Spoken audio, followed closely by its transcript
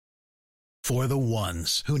For the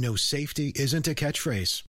ones who know safety isn't a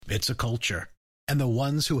catchphrase, it's a culture. And the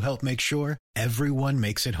ones who help make sure everyone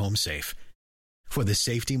makes it home safe. For the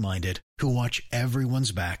safety-minded who watch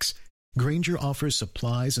everyone's backs, Grainger offers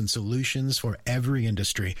supplies and solutions for every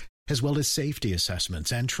industry, as well as safety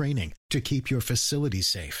assessments and training to keep your facilities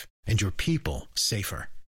safe and your people safer.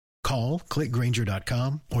 Call, click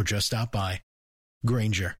Grainger.com, or just stop by.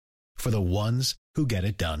 Grainger, for the ones who get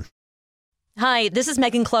it done. Hi, this is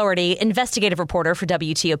Megan Cloherty, investigative reporter for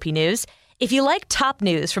WTOP News. If you like top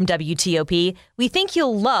news from WTOP, we think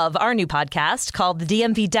you'll love our new podcast called The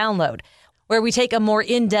DMV Download, where we take a more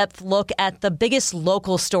in-depth look at the biggest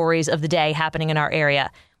local stories of the day happening in our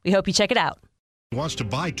area. We hope you check it out. Wants to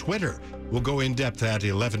buy Twitter. We'll go in depth at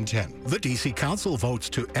 11:10. The D.C. Council votes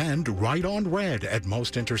to end right on red at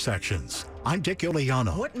most intersections. I'm Dick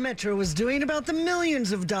Iuliano. What Metro is doing about the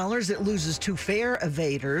millions of dollars it loses to fare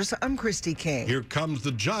evaders. I'm Christy King. Here comes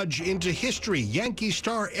the judge into history. Yankee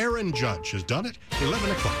star Aaron Judge has done it.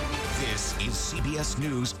 11 o'clock. This is CBS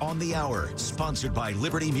News on the Hour, sponsored by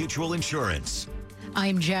Liberty Mutual Insurance.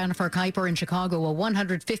 I'm Jennifer Kuiper in Chicago. A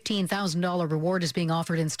 $115,000 reward is being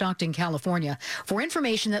offered in Stockton, California, for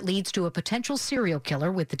information that leads to a potential serial killer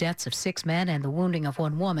with the deaths of 6 men and the wounding of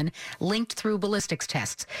 1 woman linked through ballistics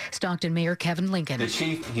tests. Stockton Mayor Kevin Lincoln. The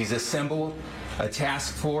chief, he's assembled a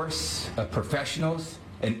task force of professionals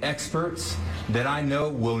and experts that I know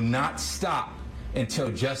will not stop until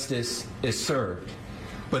justice is served.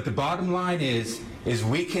 But the bottom line is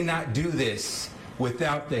we cannot do this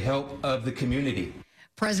without the help of the community.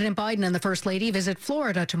 President Biden and the First Lady visit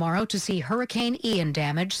Florida tomorrow to see Hurricane Ian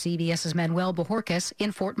damage CBS's Manuel Bojorquez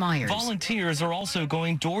in Fort Myers. Volunteers are also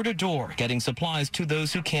going door to door, getting supplies to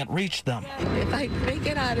those who can't reach them. If I make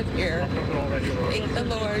it out of here, thank the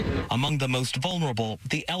Lord. Among the most vulnerable,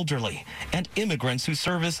 the elderly and immigrants who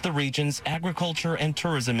service the region's agriculture and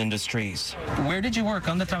tourism industries. Where did you work?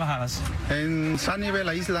 ¿Dónde trabajabas? En Sanibel,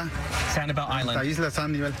 la isla. Sanibel Island. La isla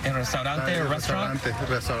Sanibel. ¿En restaurante o restaurant?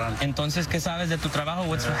 Restaurante. Entonces, ¿qué sabes de tu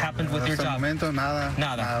trabajo? What's happened with your job? Momento,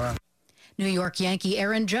 nada. New York Yankee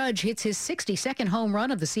Aaron Judge hits his 62nd home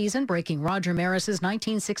run of the season, breaking Roger Maris's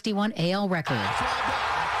 1961 AL record.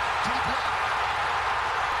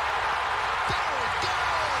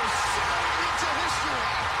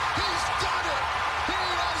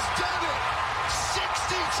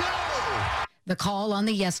 The call on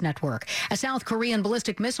the Yes Network. A South Korean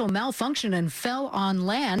ballistic missile malfunctioned and fell on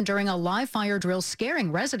land during a live fire drill, scaring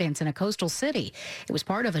residents in a coastal city. It was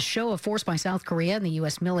part of a show of force by South Korea and the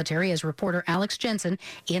U.S. military, as reporter Alex Jensen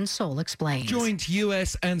in Seoul explains. Joint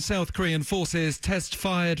U.S. and South Korean forces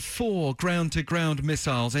test-fired 4 ground-to-ground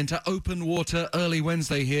missiles into open water early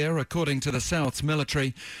Wednesday here, according to the South's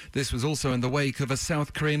military. This was also in the wake of a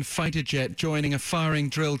South Korean fighter jet joining a firing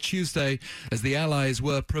drill Tuesday, as the Allies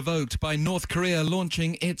were provoked by North Korea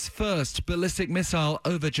launching its first ballistic missile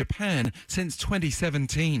over Japan since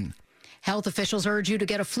 2017. Health officials urge you to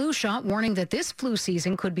get a flu shot, warning that this flu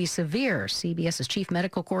season could be severe. CBS's chief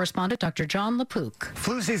medical correspondent, Dr. John LaPook.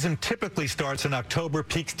 Flu season typically starts in October,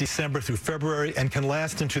 peaks December through February, and can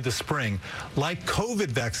last into the spring. Like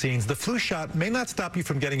COVID vaccines, the flu shot may not stop you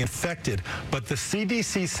from getting infected, but the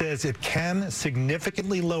CDC says it can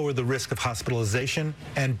significantly lower the risk of hospitalization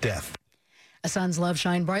and death. A son's love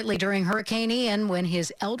shined brightly during Hurricane Ian when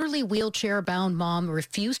his elderly wheelchair-bound mom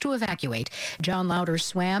refused to evacuate. John Lauder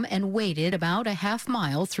swam and waded about a half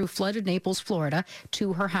mile through flooded Naples, Florida,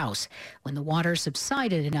 to her house. When the water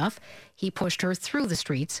subsided enough, he pushed her through the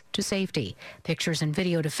streets to safety. Pictures and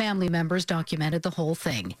video to family members documented the whole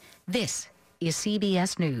thing. This is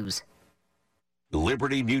CBS News.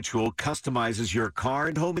 Liberty Mutual customizes your car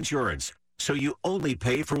and home insurance, so you only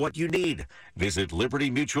pay for what you need. Visit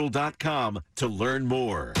libertymutual.com to learn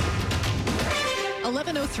more.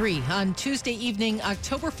 11:03 on Tuesday evening,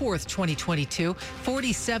 October 4th, 2022.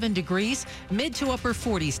 47 degrees, mid to upper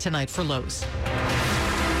 40s tonight for lows.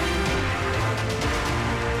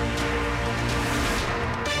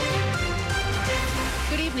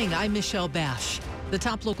 Good evening, I'm Michelle Bash. The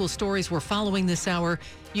top local stories we're following this hour.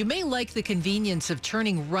 You may like the convenience of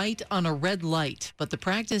turning right on a red light, but the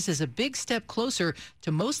practice is a big step closer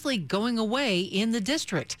to mostly going away in the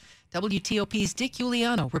district. WTOP's Dick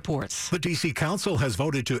Iuliano reports. The D.C. Council has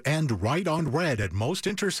voted to end right on red at most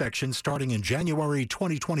intersections starting in January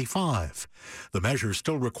 2025. The measure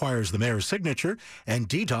still requires the mayor's signature, and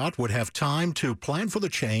DDOT would have time to plan for the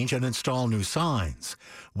change and install new signs.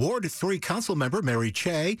 Ward 3 Council member Mary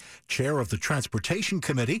Che, chair of the Transportation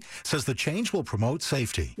Committee, says the change will promote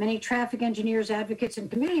safety. Many traffic engineers, advocates, and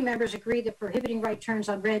community members agree that prohibiting right turns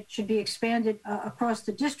on red should be expanded across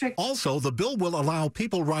the district. Also, the bill will allow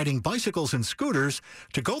people riding bicycles and scooters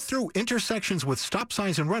to go through intersections with stop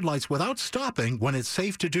signs and red lights without stopping when it's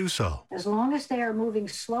safe to do so. As long as they are moving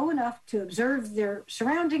slow enough to observe their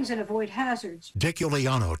surroundings and avoid hazards. Dick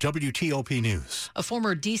Iuliano, WTOP News. A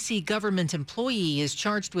former D.C. government employee is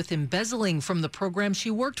charged with embezzling from the program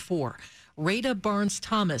she worked for. Rada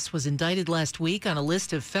Barnes-Thomas was indicted last week on a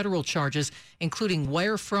list of federal charges, including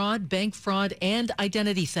wire fraud, bank fraud, and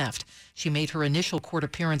identity theft. She made her initial court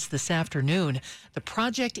appearance this afternoon. The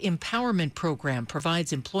Project Empowerment Program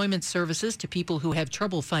provides employment services to people who have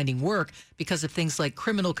trouble finding work because of things like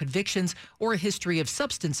criminal convictions or a history of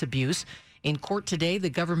substance abuse. In court today, the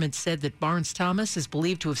government said that Barnes-Thomas is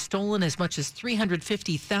believed to have stolen as much as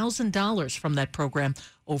 $350,000 from that program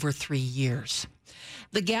over 3 years.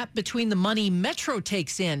 The gap between the money Metro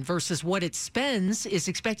takes in versus what it spends is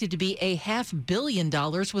expected to be $500 million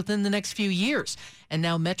within the next few years. And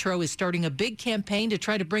now Metro is starting a big campaign to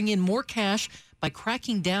try to bring in more cash by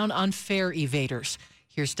cracking down on fare evaders.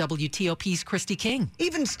 Here's WTOP's Christy King.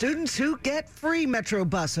 Even students who get free Metro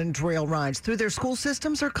bus and rail rides through their school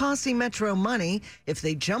systems are costing Metro money if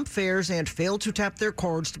they jump fares and fail to tap their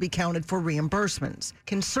cards to be counted for reimbursements.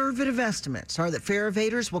 Conservative estimates are that fare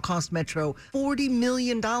evaders will cost Metro $40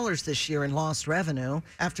 million this year in lost revenue.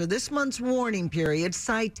 After this month's warning period,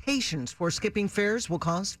 citations for skipping fares will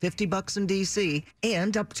cost $50 in D.C.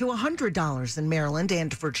 and up to $100 in Maryland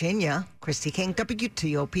and Virginia. Christy King,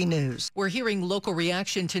 WTOP News. We're hearing local reaction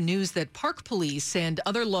to news that Park Police and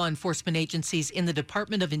other law enforcement agencies in the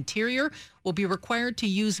Department of Interior will be required to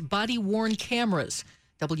use body-worn cameras.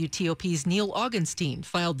 WTOP's Neil Augenstein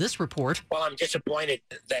filed this report. Well, I'm disappointed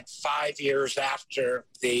that 5 years after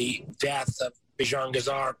the death of Bijan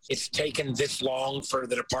Ghazar, it's taken this long for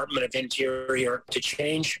the Department of Interior to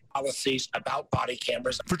change policies about body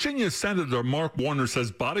cameras. Virginia Senator Mark Warner says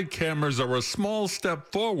body cameras are a small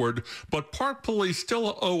step forward, but Park Police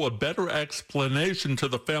still owe a better explanation to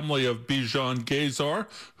the family of Bijan Ghazar,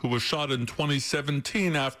 who was shot in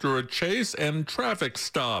 2017 after a chase and traffic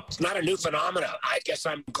stop. It's not a new phenomenon. I guess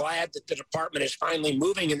I'm glad that the department is finally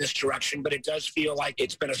moving in this direction, but it does feel like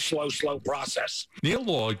it's been a slow process. Neil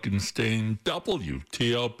Augenstein,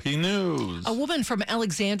 WTOP News. A woman from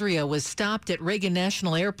Alexandria was stopped at Reagan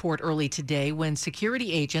National Airport early today when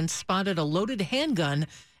security agents spotted a loaded handgun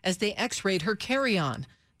as they x-rayed her carry-on.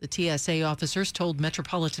 The TSA officers told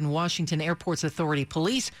Metropolitan Washington Airports Authority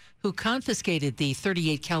police, who confiscated the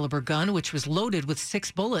 .38 caliber gun, which was loaded with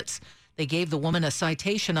 6 bullets. They gave the woman a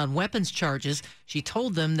citation on weapons charges. She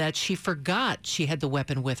told them that she forgot she had the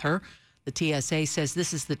weapon with her. The TSA says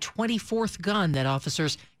this is the 24th gun that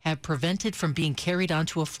officers have prevented from being carried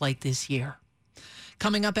onto a flight this year.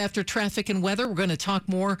 Coming up after traffic and weather, we're going to talk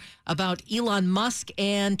more about Elon Musk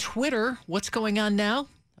and Twitter. What's going on now?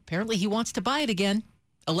 Apparently he wants to buy it again.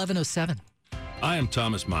 11:07. I am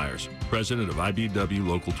Thomas Myers, president of IBEW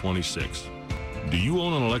Local 26. Do you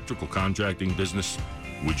own an electrical contracting business?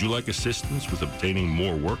 Would you like assistance with obtaining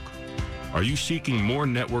more work? Are you seeking more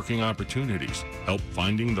networking opportunities? Help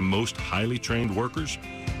finding the most highly trained workers?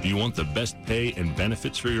 Do you want the best pay and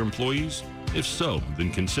benefits for your employees? If so, then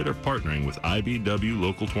consider partnering with IBEW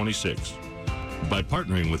Local 26. By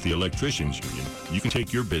partnering with the Electricians Union, you can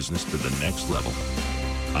take your business to the next level.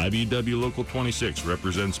 IBEW Local 26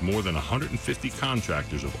 represents more than 150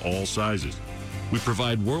 contractors of all sizes. We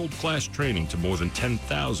provide world-class training to more than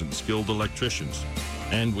 10,000 skilled electricians.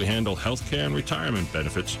 And we handle healthcare and retirement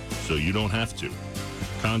benefits so you don't have to.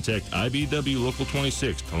 Contact IBEW Local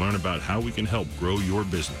 26 to learn about how we can help grow your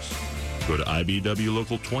business. Go to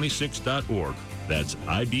IBEWLocal26.org. That's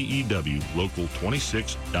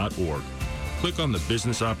IBEWLocal26.org. Click on the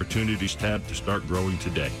Business Opportunities tab to start growing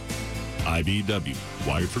today. IBEW,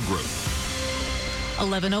 wired for growth.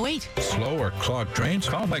 11:08. Slow or clogged drains?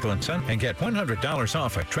 Call Michael & Son and get $100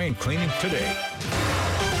 off a drain cleaning today.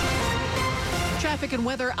 Traffic and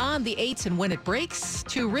weather on the 8s and when it breaks.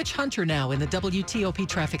 To Rich Hunter now in the WTOP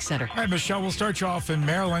Traffic Center. All right, Michelle, we'll start you off in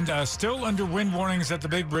Maryland. Still under wind warnings at the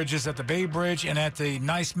big bridges, at the Bay Bridge and at the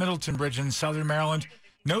Nice Middleton Bridge in southern Maryland.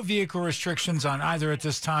 No vehicle restrictions on either at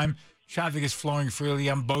this time. Traffic is flowing freely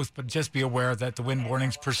on both, but just be aware that the wind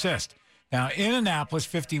warnings persist. Now, in Annapolis,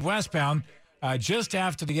 50 westbound, just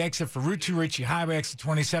after the exit for Route 2 Ritchie Highway, exit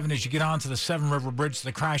 27, as you get onto the Seven River Bridge,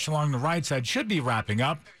 the crash along the right side should be wrapping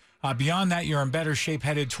up. Beyond that, you're in better shape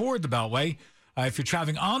headed toward the Beltway. If you're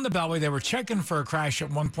traveling on the Beltway, they were checking for a crash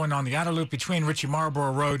at one point on the outer loop between Ritchie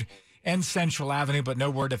Marlborough Road and Central Avenue, but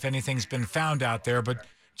no word if anything's been found out there. But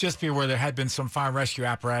just be aware there had been some fire rescue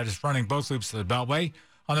apparatus running both loops of the Beltway.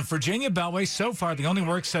 On the Virginia Beltway, so far, the only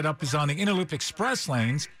work set up is on the Interloop Express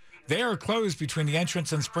lanes. They are closed between the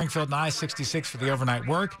entrance and Springfield and I-66 for the overnight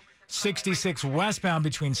work. 66 westbound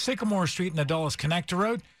between Sycamore Street and the Dulles Connector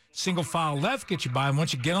Road. Single file left gets you by, and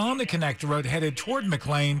once you get on the Connector Road headed toward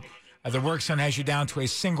McLean, the work zone has you down to a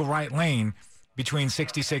single right lane between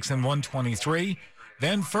 66 and 123.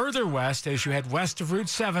 Then further west, as you head west of Route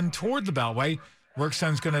 7 toward the Beltway, work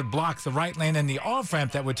zone's going to block the right lane and the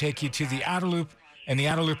off-ramp that would take you to the outer loop and the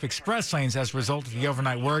outer loop express lanes as a result of the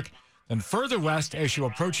overnight work. Then further west, as you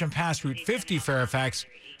approach and pass Route 50 Fairfax,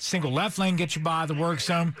 single left lane gets you by the work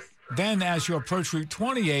zone. Then as you approach Route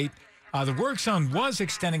 28, the work zone was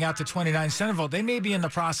extending out to 29 Centerville. They may be in the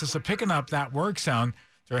process of picking up that work zone.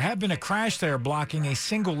 There had been a crash there blocking a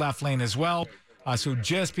single left lane as well. So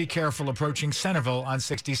just be careful approaching Centerville on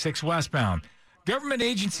 66 westbound. Government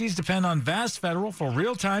agencies depend on VAST Federal for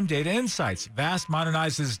real-time data insights. VAST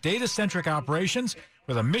modernizes data-centric operations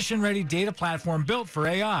with a mission-ready data platform built for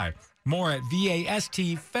AI. More at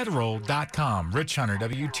vastfederal.com. Rich Hunter,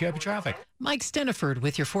 WTOP Traffic. Mike Steniford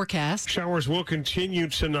with your forecast. Showers will continue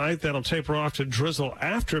tonight. That'll taper off to drizzle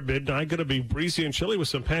after midnight. Going to be breezy and chilly with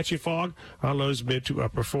some patchy fog. Our lows mid to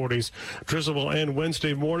upper 40s. Drizzle will end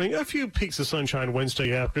Wednesday morning. A few peaks of sunshine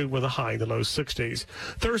Wednesday afternoon with a high in the low 60s.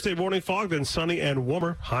 Thursday morning fog, then sunny and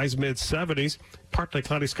warmer. Highs mid 70s. Partly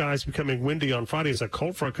cloudy skies becoming windy on Friday as a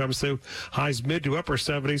cold front comes through. Highs mid to upper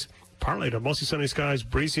 70s. Partly to mostly sunny skies,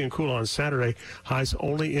 breezy and cool on Saturday. Highs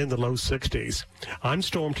only in the low 60s. I'm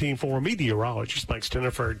Storm Team 4 meteorologist Mike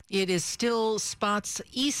Steniford. It is still spots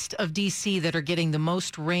east of D.C. that are getting the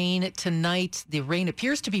most rain tonight. The rain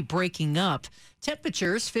appears to be breaking up.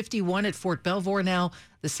 Temperatures 51 at Fort Belvoir now,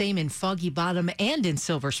 the same in Foggy Bottom and in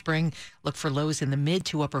Silver Spring. Look for lows in the mid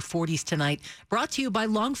to upper 40s tonight. Brought to you by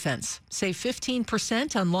Long Fence. Save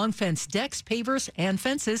 15% on Long Fence decks, pavers, and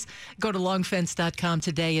fences. Go to longfence.com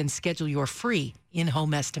today and schedule your free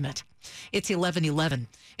in-home estimate. It's 11:11.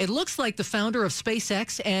 It looks like the founder of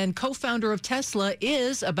SpaceX and co-founder of Tesla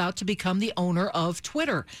is about to become the owner of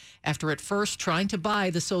Twitter. After at first trying to buy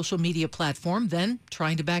the social media platform, then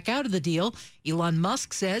trying to back out of the deal, Elon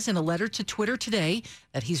Musk says in a letter to Twitter today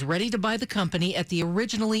that he's ready to buy the company at the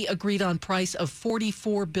originally agreed-on price of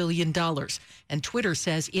 $44 billion. And Twitter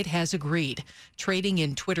says it has agreed. Trading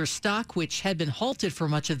in Twitter stock, which had been halted for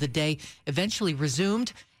much of the day, eventually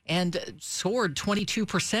resumed and soared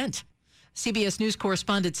 22%. CBS News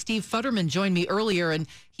correspondent Steve Futterman joined me earlier, and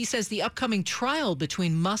he says the upcoming trial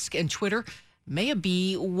between Musk and Twitter may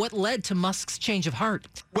be what led to Musk's change of heart.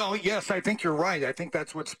 Well, yes, I think you're right. I think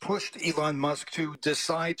that's what's pushed Elon Musk to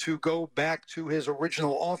decide to go back to his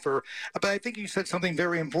original offer. But I think you said something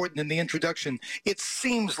very important in the introduction. It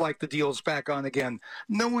seems like the deal's back on again.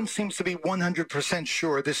 No one seems to be 100%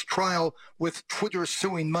 sure. This trial with Twitter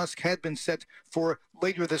suing Musk had been set for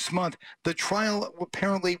later this month. The trial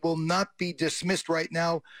apparently will not be dismissed right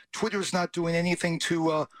now. Twitter's not doing anything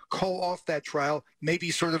to call off that trial, maybe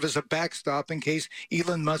sort of as a backstop in case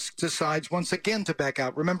Elon Musk decides once again to back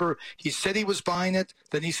out. Remember, he said he was buying it,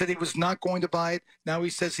 then he said he was not going to buy it. Now he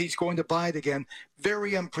says he's going to buy it again.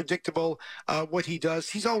 Very unpredictable what he does.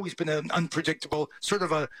 He's always been an unpredictable, sort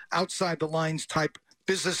of a outside the lines type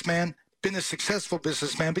businessman. Been a successful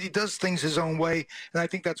businessman, but he does things his own way. And I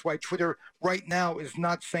think that's why Twitter right now is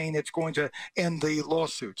not saying it's going to end the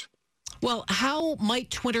lawsuit. Well, how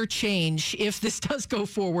might Twitter change if this does go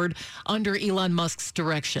forward under Elon Musk's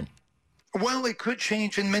direction? Well, it could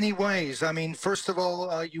change in many ways. I mean, first of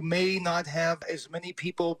all, you may not have as many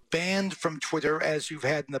people banned from Twitter as you've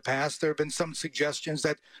had in the past. There have been some suggestions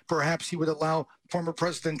that perhaps he would allow former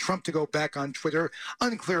President Trump to go back on Twitter.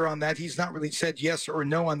 Unclear on that. He's not really said yes or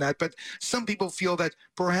no on that. But some people feel that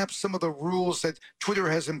perhaps some of the rules that Twitter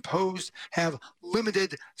has imposed have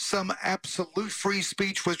limited some absolute free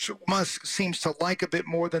speech, which Musk seems to like a bit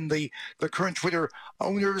more than the current Twitter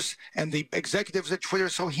owners and the executives at Twitter.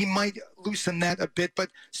 So he might loosen that a bit, but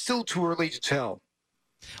still too early to tell.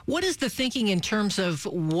 What is the thinking in terms of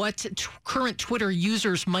what current Twitter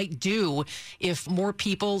users might do if more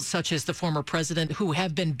people, such as the former president, who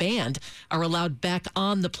have been banned, are allowed back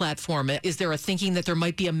on the platform? Is there a thinking that there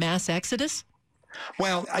might be a mass exodus?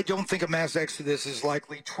 Well, I don't think a mass exodus is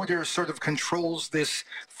likely. Twitter sort of controls this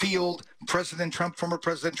field. President Trump, former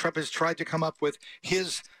President Trump, has tried to come up with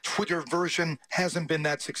his Twitter version, hasn't been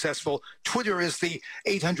that successful. Twitter is the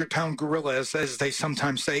 800-pound gorilla, as they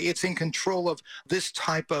sometimes say. It's in control of this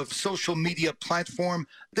type of social media platform.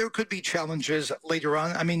 There could be challenges later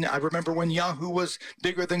on. I mean, I remember when Yahoo was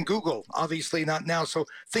bigger than Google. Obviously not now, so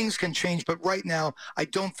things can change. But right now, I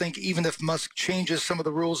don't think even if Musk changes some of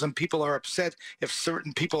the rules and people are upset if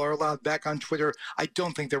certain people are allowed back on Twitter, I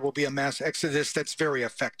don't think there will be a mass exodus that's very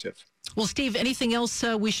effective. Well, Steve, anything else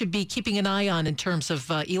we should be keeping an eye on in terms of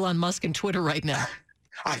Elon Musk and Twitter right now?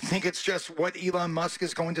 I think it's just what Elon Musk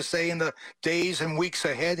is going to say in the days and weeks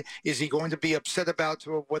ahead. Is he going to be upset about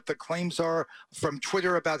what the claims are from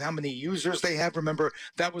Twitter about how many users they have? Remember,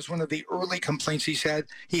 that was one of the early complaints he said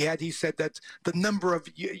that the number of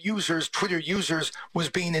users, Twitter users, was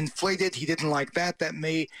being inflated. He didn't like that. That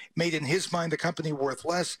made in his mind the company worth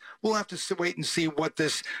less. We'll have to wait and see what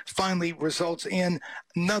this finally results in.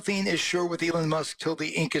 Nothing is sure with Elon Musk till the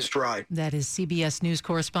ink is dry. That is CBS News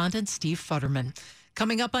correspondent Steve Futterman.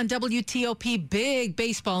 Coming up on WTOP, big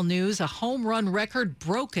baseball news, a home run record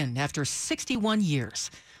broken after 61 years.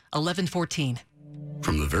 11:14.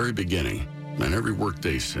 From the very beginning, and every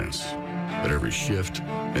workday since, at every shift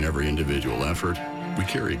and every individual effort, we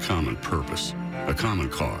carry a common purpose, a common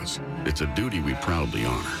cause. It's a duty we proudly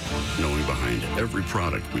honor, knowing behind every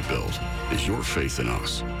product we build is your faith in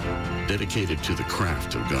us. Dedicated to the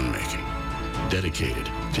craft of gun making. Dedicated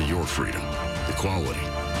to your freedom, equality,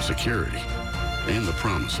 security, and the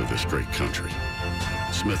promise of this great country.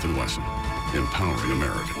 Smith & Wesson, empowering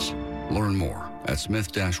Americans. Learn more at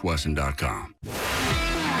smith-wesson.com.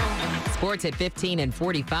 Sports at 15 and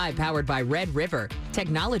 45, powered by Red River.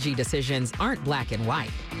 Technology decisions aren't black and white.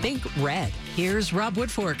 Think red. Here's Rob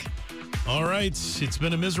Woodfork. All right, it's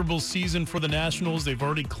been a miserable season for the Nationals. They've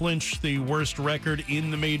already clinched the worst record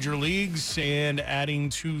in the major leagues, and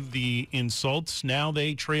adding to the insults, now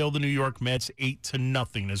they trail the New York Mets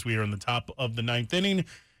 8-0 as we are in the top of the ninth inning,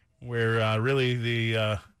 where really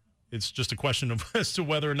it's just a question of as to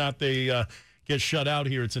whether or not they get shut out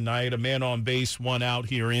here tonight. A man on base, one out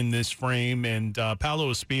here in this frame, and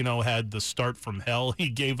Paolo Espino had the start from hell. He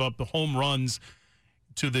gave up the home runs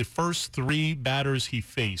to the first three batters he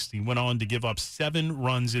faced. He went on to give up 7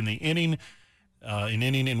 runs in the inning, an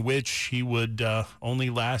inning in which he would only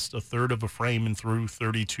last a third of a frame and threw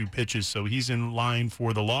 32 pitches. So he's in line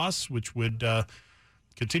for the loss, which would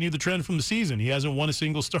continue the trend from the season. He hasn't won a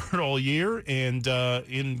single start all year, and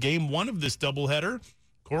in game 1 of this doubleheader,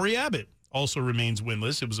 Corey Abbott also remains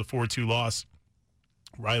winless. It was a 4-2 loss.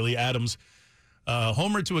 Riley Adams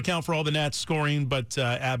homer to account for all the Nats scoring, but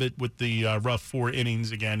Abbott with the rough 4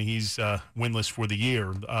 innings. Again, he's winless for the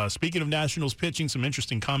year. Speaking of Nationals pitching, some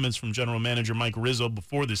interesting comments from General Manager Mike Rizzo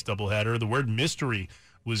before this doubleheader. The word mystery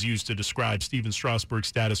was used to describe Steven Strasburg's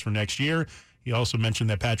status for next year. He also mentioned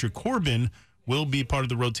that Patrick Corbin will be part of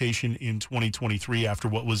the rotation in 2023 after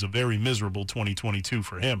what was a very miserable 2022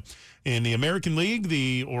 for him. In the American League,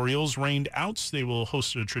 the Orioles rained out. They will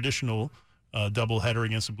host a traditional doubleheader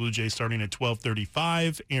against the Blue Jays starting at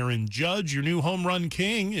 12:35. Aaron Judge, your new home run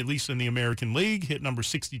king, at least in the American League, hit number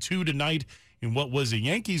 62 tonight in what was a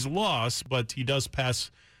Yankees loss, but he does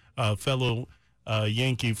pass fellow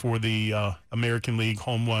Yankee for the American League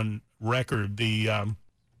home run record. The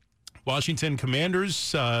Washington Commanders,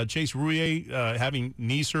 Chase Rouillet having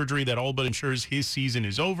knee surgery that all but ensures his season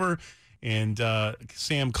is over. And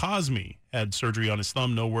Sam Cosmi had surgery on his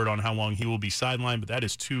thumb. No word on how long he will be sidelined, but that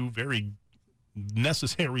is 2 very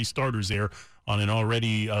necessary starters there on an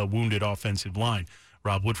already wounded offensive line.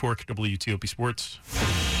 Rob Woodfork, WTOP Sports.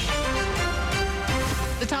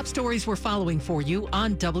 The top stories we're following for you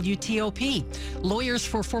on WTOP. Lawyers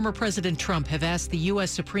for former President Trump have asked the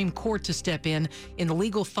U.S. Supreme Court to step in the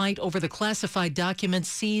legal fight over the classified documents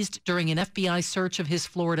seized during an FBI search of his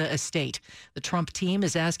Florida estate. The Trump team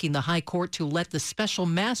is asking the High Court to let the special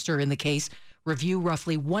master in the case review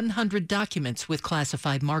roughly 100 documents with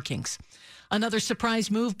classified markings. Another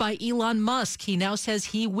surprise move by Elon Musk. He now says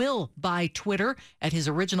he will buy Twitter at his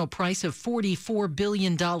original price of $44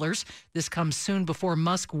 billion. This comes soon before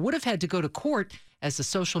Musk would have had to go to court as the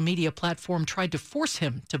social media platform tried to force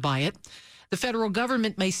him to buy it. The federal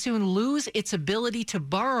government may soon lose its ability to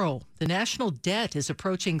borrow. The national debt is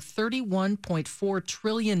approaching $31.4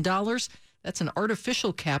 trillion. That's an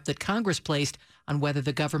artificial cap that Congress placed on whether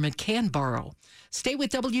the government can borrow. Stay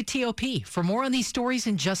with WTOP for more on these stories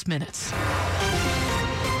in just minutes.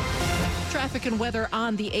 Traffic and weather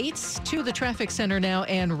on the 8s to the traffic center now,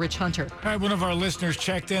 and Rich Hunter. All right, one of our listeners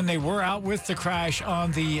checked in. They were out with the crash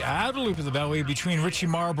on the outer loop of the Beltway between Ritchie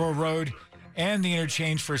Marlborough Road and the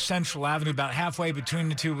interchange for Central Avenue. About halfway between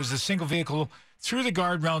the two was a single vehicle through the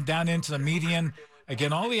guardrail down into the median.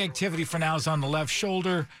 Again, all the activity for now is on the left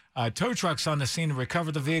shoulder. Tow trucks on the scene to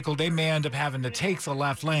recover the vehicle. They may end up having to take the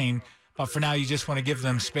left lane, but for now, you just want to give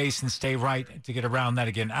them space and stay right to get around that.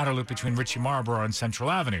 Again, outer loop between Ritchie Marlborough and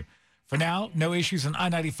Central Avenue. For now, no issues on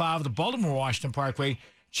I-95, the Baltimore-Washington Parkway.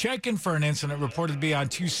 Check in for an incident reported to be on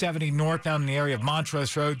 270 northbound in the area of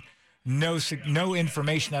Montrose Road. No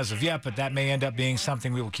information as of yet, but that may end up being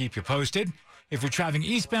something we will keep you posted. If you're traveling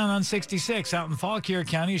eastbound on 66 out in Fauquier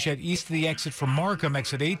County, you should head east to the exit from Markham,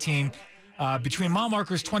 exit 18, between mile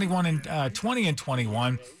markers 21 and 20 and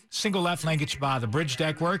 21. Single left lane gets you by the bridge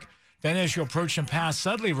deck work. Then as you approach and pass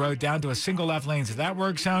Sudley Road down to a single left lane to that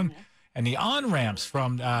work zone. And the on-ramps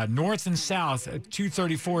from north and south at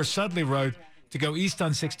 234 Sudley Road to go east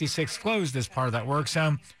on 66 closed as part of that work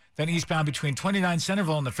zone. Then eastbound between 29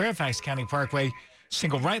 Centerville and the Fairfax County Parkway,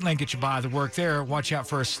 single right lane gets you by the work there. Watch out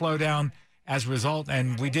for a slowdown as a result.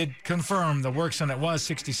 And we did confirm the work zone that was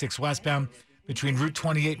 66 westbound between Route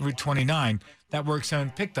 28 and Route 29. That work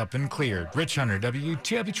zone picked up and cleared. Rich Hunter,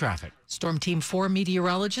 WTOP Traffic. Storm Team 4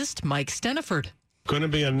 meteorologist Mike Steniford. Going to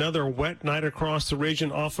be another wet night across the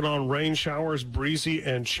region, off and on rain showers, breezy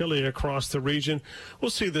and chilly across the region.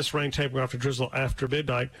 We'll see this rain tapering off to drizzle after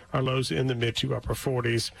midnight. Our lows in the mid to upper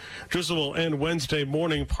 40s. Drizzle will end Wednesday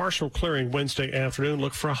morning, partial clearing Wednesday afternoon.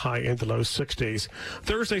 Look for a high in the low 60s.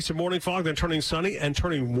 Thursday, some morning fog, then turning sunny and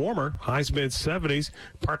turning warmer. Highs mid 70s.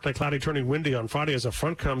 Partly cloudy, turning windy on Friday as a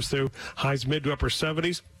front comes through. Highs mid to upper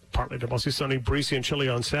 70s. Partly to mostly sunny, breezy and chilly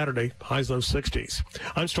on Saturday. Highs low 60s.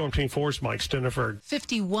 I'm Storm Team 4's Mike Steniford.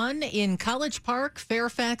 51 in College Park,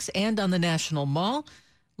 Fairfax, and on the National Mall.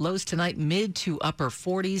 Lows tonight mid to upper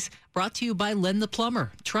 40s. Brought to you by Len the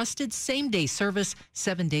Plumber. Trusted same-day service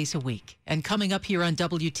 7 days a week. And coming up here on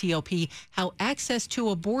WTOP, how access to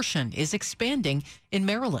abortion is expanding in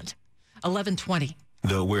Maryland. 11:20.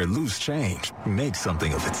 The where loose change makes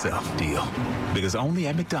something of itself deal. Because only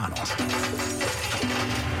at McDonald's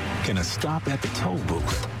can a stop at the toll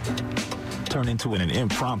booth turn into an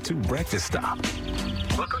impromptu breakfast stop.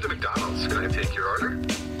 Welcome to McDonald's. Can I take your order?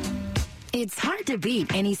 It's hard to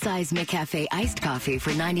beat any size McCafe iced coffee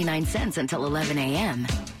for 99 cents until 11 a.m.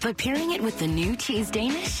 But pairing it with the new Cheese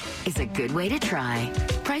Danish is a good way to try.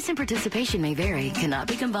 Price and participation may vary, cannot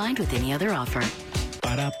be combined with any other offer.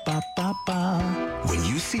 Ba-da-ba-ba-ba. When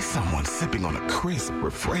you see someone sipping on a crisp,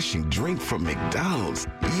 refreshing drink from McDonald's,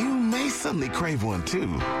 you may suddenly crave one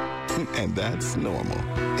too. And that's normal.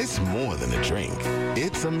 It's more than a drink.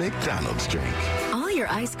 It's a McDonald's drink. All your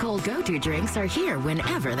ice-cold go-to drinks are here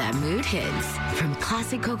whenever that mood hits. From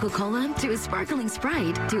classic Coca-Cola to a sparkling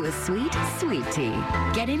Sprite to a sweet, sweet tea.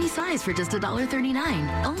 Get any size for just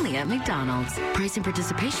 $1.39, only at McDonald's. Price and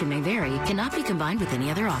participation may vary, cannot be combined with any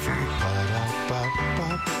other offer.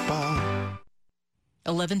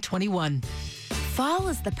 11:21. Fall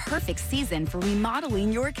is the perfect season for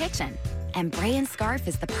remodeling your kitchen, and Bray & Scarf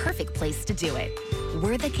is the perfect place to do it.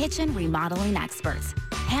 We're the kitchen remodeling experts,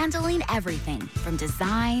 handling everything from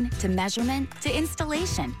design to measurement to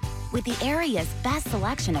installation, with the area's best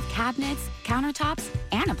selection of cabinets, countertops,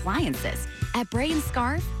 and appliances. At Bray &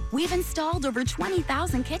 Scarf, we've installed over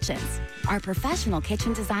 20,000 kitchens. Our professional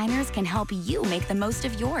kitchen designers can help you make the most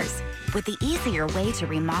of yours with the easier way to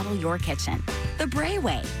remodel your kitchen, the Bray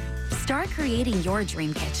way. Start creating your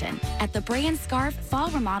dream kitchen at the Bray & Scarf Fall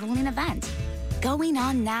Remodeling event. Going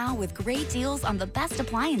on now with great deals on the best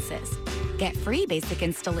appliances. Get free basic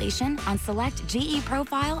installation on select GE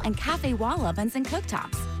Profile and Cafe wall ovens and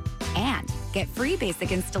cooktops. And get free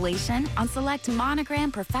basic installation on select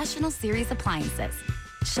Monogram Professional Series appliances.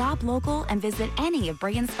 Shop local and visit any of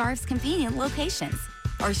Bray & Scarf's convenient locations.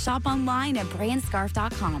 Or shop online at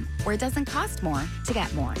brayandscarf.com, where it doesn't cost more to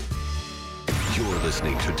get more. You're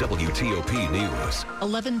listening to WTOP News.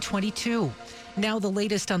 11:22. Now the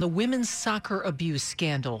latest on the women's soccer abuse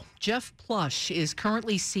scandal. Jeff Plush is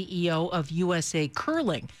currently CEO of USA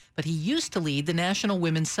Curling, but he used to lead the National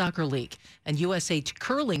Women's Soccer League. And USA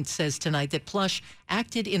Curling says tonight that Plush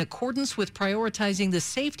acted in accordance with prioritizing the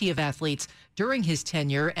safety of athletes during his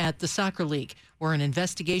tenure at the soccer league, where an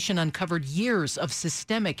investigation uncovered years of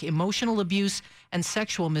systemic emotional abuse and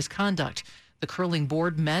sexual misconduct. The curling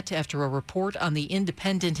board met after a report on the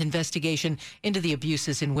independent investigation into the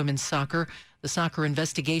abuses in women's soccer. The soccer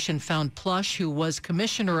investigation found Plush, who was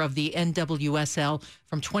commissioner of the NWSL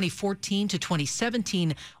from 2014 to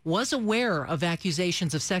 2017, was aware of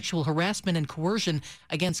accusations of sexual harassment and coercion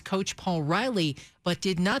against coach Paul Riley, but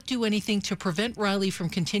did not do anything to prevent Riley from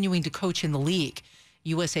continuing to coach in the league.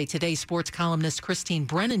 USA Today sports columnist Christine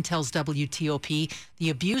Brennan tells WTOP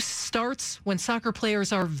the abuse starts when soccer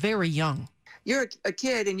players are very young. You're a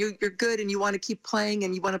kid and you're good and you want to keep playing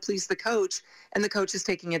and you want to please the coach, and the coach is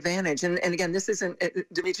taking advantage. And again, this isn't,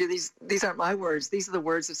 Dimitri, these aren't my words. These are the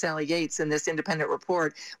words of Sally Yates in this independent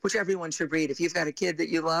report, which everyone should read. If you've got a kid that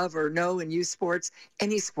you love or know and use sports,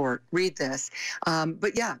 any sport, read this.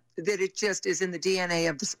 But yeah, that it just is in the DNA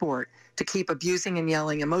of the sport to keep abusing and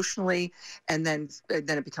yelling emotionally, and then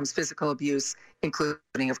it becomes physical abuse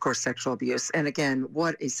including, of course, sexual abuse. And again,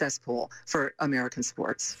 what a cesspool for American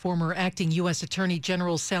sports. Former acting U.S. Attorney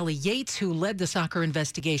General Sally Yates, who led the soccer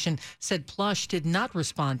investigation, said Plush did not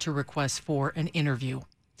respond to requests for an interview.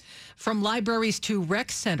 From libraries to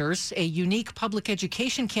rec centers, a unique public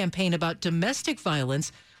education campaign about domestic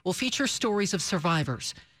violence will feature stories of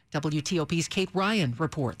survivors. WTOP's Kate Ryan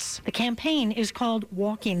reports. The campaign is called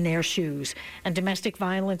Walk in Their Shoes, and domestic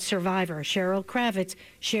violence survivor Cheryl Kravitz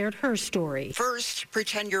shared her story. First,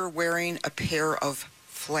 pretend you're wearing a pair of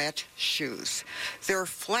flat shoes. They're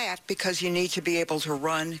flat because you need to be able to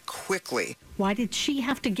run quickly. Why did she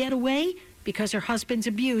have to get away? Because her husband's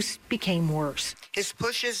abuse became worse. His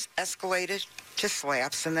pushes escalated to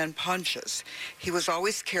slaps and then punches. He was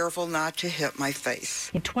always careful not to hit my face.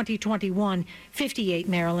 In 2021, 58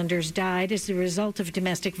 Marylanders died as a result of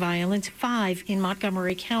domestic violence, 5 in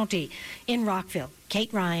Montgomery County. In Rockville,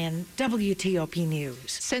 Kate Ryan, WTOP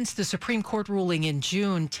News. Since the Supreme Court ruling in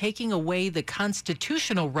June taking away the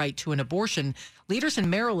constitutional right to an abortion, leaders in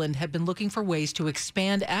Maryland have been looking for ways to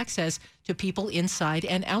expand access to people inside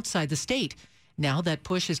and outside the state. Now that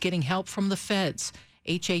push is getting help from the feds.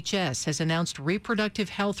 HHS has announced reproductive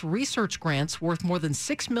health research grants worth more than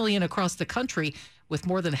 $6 million across the country, with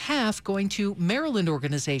more than half going to Maryland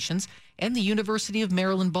organizations and the University of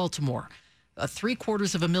Maryland, Baltimore. A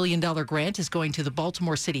 $750,000 grant is going to the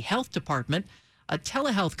Baltimore City Health Department. A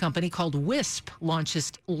telehealth company called WISP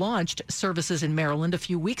launched services in Maryland a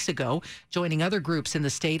few weeks ago, joining other groups in the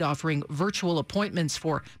state offering virtual appointments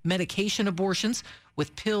for medication abortions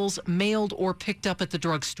with pills mailed or picked up at the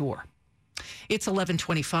drugstore. It's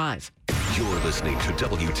 11:25. You're listening to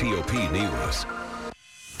WTOP News.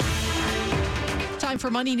 Time for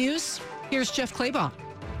Money News. Here's Jeff Claybaugh.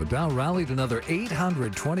 The Dow rallied another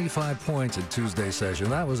 825 points in Tuesday's session.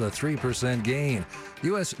 That was a 3% gain.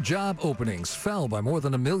 U.S. job openings fell by more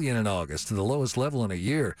than 1 million in August to the lowest level in a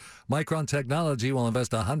year. Micron Technology will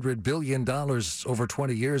invest $100 billion over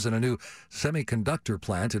 20 years in a new semiconductor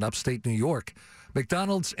plant in upstate New York.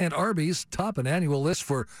 McDonald's and Arby's top an annual list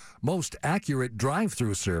for most accurate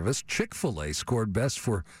drive-through service. Chick-fil-A scored best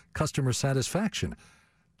for customer satisfaction.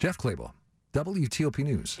 Jeff Claybaugh, WTOP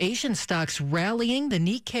News. Asian stocks rallying. The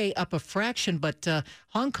Nikkei up a fraction, but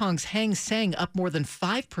Hong Kong's Hang Seng up more than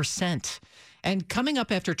 5%. And coming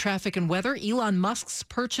up after traffic and weather, Elon Musk's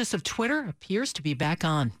purchase of Twitter appears to be back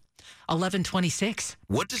on. 11:26.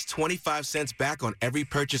 What does 25 cents back on every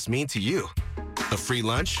purchase mean to you? A free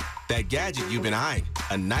lunch? That gadget you've been eyeing?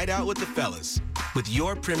 A night out with the fellas? With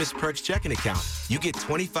your Primis Perks checking account, you get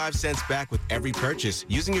 25 cents back with every purchase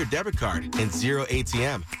using your debit card and 0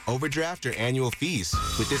 ATM, overdraft, or annual fees.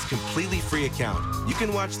 With this completely free account, you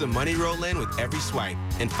can watch the money roll in with every swipe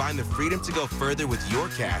and find the freedom to go further with your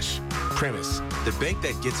cash. Primis, the bank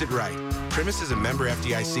that gets it right. Primis is a member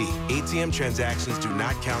FDIC. ATM transactions do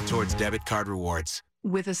not count towards debit card rewards.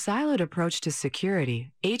 With a siloed approach to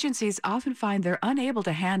security, agencies often find they're unable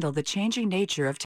to handle the changing nature of